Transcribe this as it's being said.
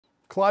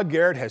Claude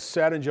Garrett has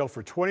sat in jail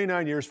for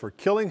 29 years for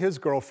killing his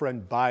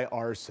girlfriend by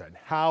arson.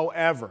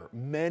 However,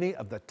 many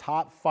of the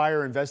top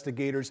fire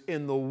investigators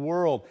in the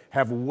world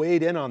have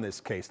weighed in on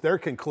this case. Their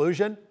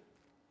conclusion?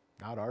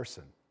 Not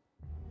arson.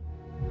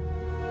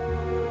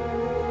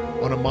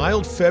 On a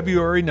mild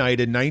February night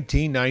in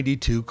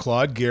 1992,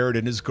 Claude Garrett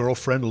and his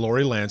girlfriend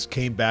Lori Lance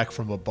came back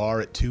from a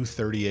bar at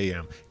 2:30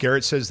 a.m.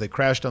 Garrett says they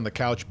crashed on the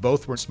couch,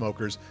 both were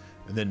smokers,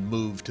 and then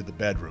moved to the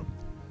bedroom.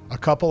 A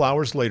couple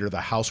hours later,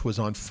 the house was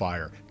on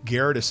fire.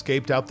 Garrett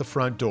escaped out the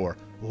front door.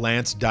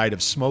 Lance died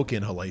of smoke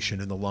inhalation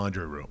in the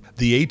laundry room.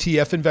 The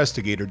ATF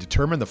investigator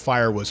determined the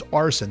fire was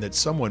arson, that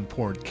someone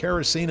poured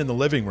kerosene in the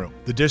living room.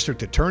 The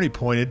district attorney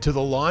pointed to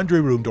the laundry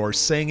room door,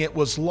 saying it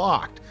was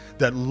locked,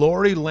 that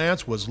Lori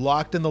Lance was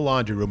locked in the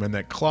laundry room, and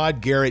that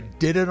Claude Garrett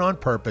did it on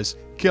purpose,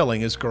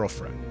 killing his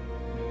girlfriend.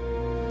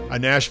 A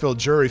Nashville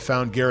jury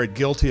found Garrett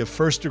guilty of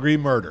first-degree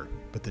murder,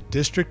 but the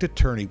district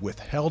attorney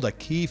withheld a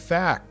key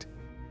fact.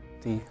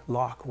 The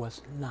lock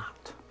was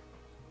not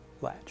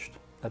latched,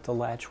 that the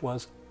latch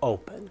was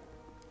open.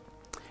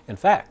 In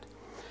fact,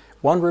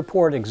 one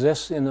report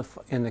exists in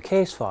the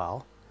case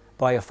file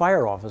by a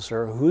fire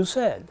officer who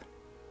said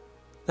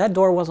that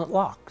door wasn't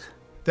locked.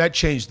 That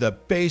changed the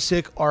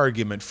basic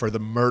argument for the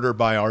murder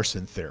by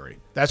arson theory.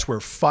 That's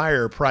where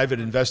fire private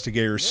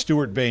investigator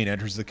Stuart Bain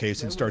enters the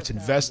case and starts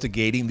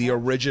investigating the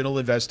original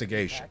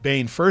investigation.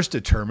 Bain first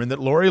determined that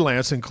Lori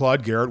Lance and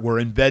Claude Garrett were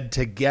in bed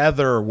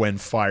together when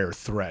fire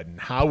threatened.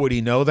 How would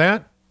he know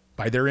that?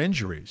 By their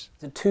injuries.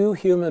 The two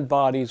human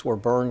bodies were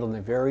burned on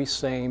the very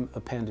same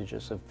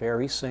appendages, the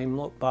very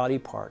same body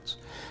parts,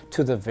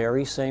 to the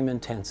very same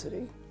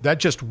intensity. That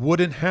just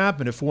wouldn't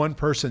happen if one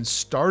person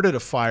started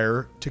a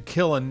fire to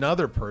kill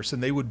another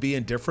person. They would be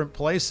in different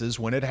places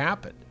when it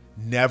happened.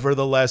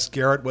 Nevertheless,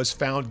 Garrett was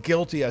found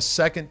guilty a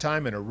second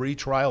time in a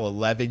retrial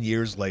 11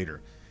 years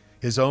later.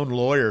 His own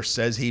lawyer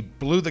says he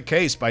blew the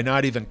case by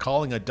not even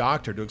calling a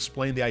doctor to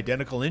explain the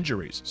identical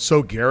injuries.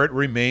 So Garrett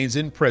remains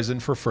in prison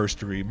for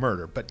first-degree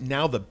murder. But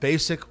now the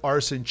basic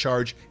arson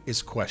charge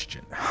is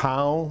questioned.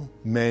 How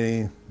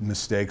many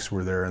mistakes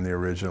were there in the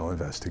original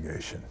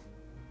investigation?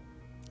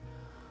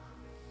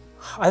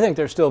 I think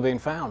they're still being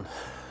found.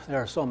 There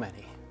are so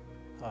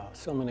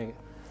many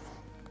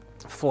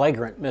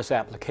flagrant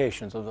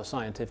misapplications of the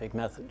scientific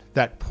method.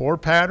 That pour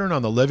pattern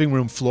on the living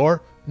room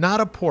floor? Not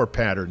a pour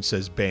pattern,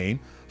 says Bain.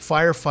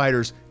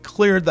 Firefighters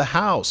cleared the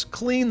house,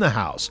 cleaned the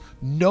house.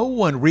 No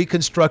one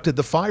reconstructed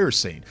the fire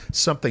scene,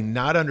 something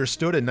not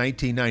understood in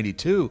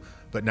 1992,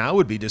 but now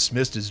would be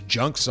dismissed as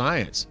junk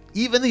science.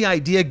 Even the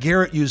idea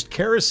Garrett used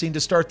kerosene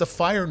to start the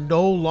fire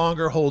no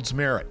longer holds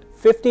merit.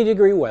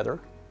 50-degree weather,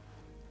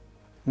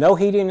 no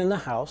heating in the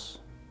house,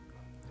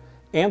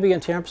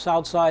 ambient temps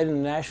outside in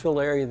the Nashville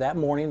area that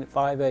morning at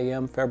 5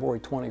 a.m., February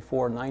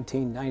 24,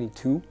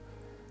 1992,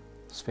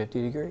 it's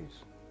 50 degrees.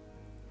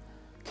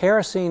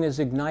 Kerosene is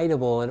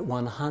ignitable at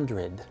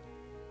 100.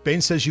 Bain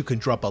says you can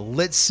drop a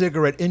lit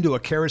cigarette into a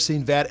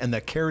kerosene vat and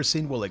the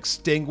kerosene will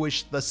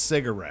extinguish the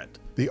cigarette.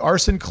 The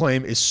arson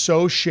claim is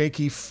so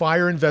shaky,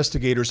 fire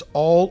investigators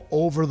all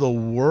over the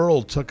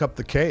world took up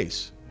the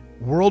case.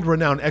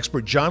 World-renowned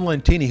expert John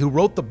Lentini, who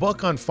wrote the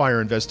book on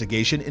fire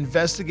investigation,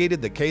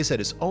 investigated the case at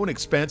his own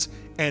expense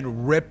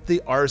and ripped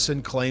the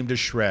arson claim to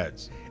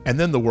shreds. And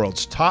then the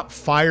world's top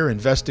fire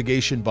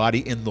investigation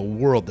body in the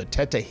world, the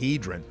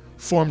Tetrahedron,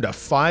 formed a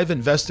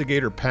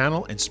 5-investigator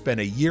panel and spent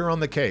a year on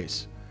the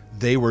case.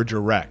 They were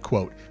direct,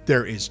 quote,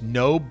 "There is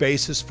no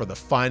basis for the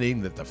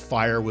finding that the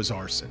fire was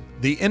arson."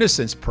 The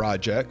Innocence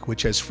Project,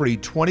 which has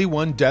freed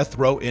 21 death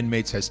row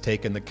inmates, has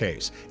taken the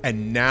case.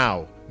 And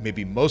now,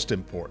 maybe most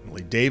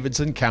importantly,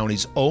 Davidson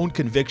County's own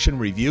conviction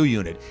review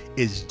unit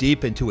is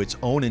deep into its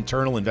own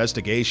internal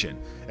investigation.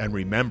 And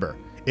remember,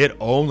 it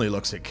only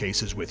looks at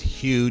cases with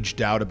huge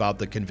doubt about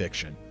the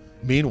conviction.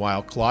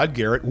 Meanwhile, Claude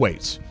Garrett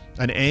waits.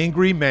 An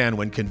angry man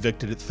when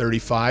convicted at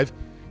 35,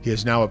 he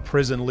is now a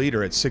prison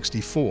leader at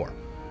 64.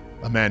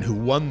 A man who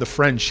won the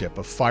friendship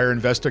of fire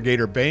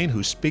investigator Bain,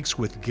 who speaks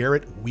with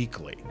Garrett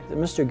weekly.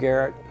 Mr.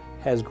 Garrett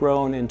has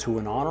grown into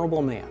an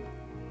honorable man.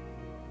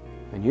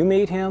 When you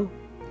meet him,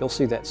 you'll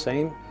see that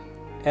same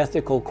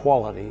ethical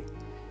quality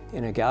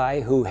in a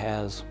guy who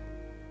has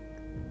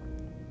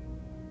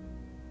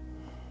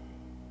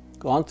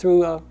gone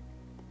through a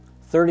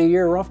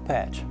 30-year rough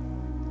patch.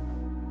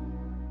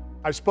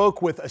 I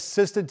spoke with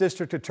Assistant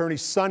District Attorney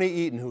Sunny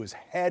Eaton, who is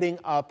heading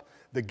up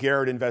the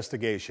Garrett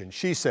investigation.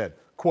 She said,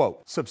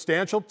 quote,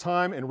 "Substantial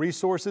time and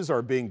resources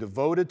are being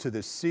devoted to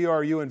this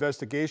CRU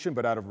investigation,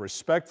 but out of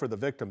respect for the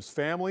victim's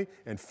family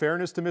and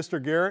fairness to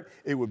Mr. Garrett,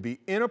 it would be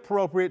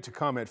inappropriate to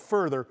comment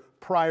further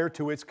prior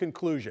to its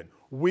conclusion."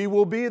 We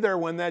will be there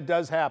when that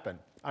does happen.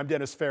 I'm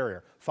Dennis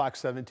Ferrier, Fox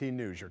 17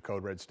 News, your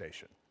Code Red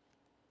station.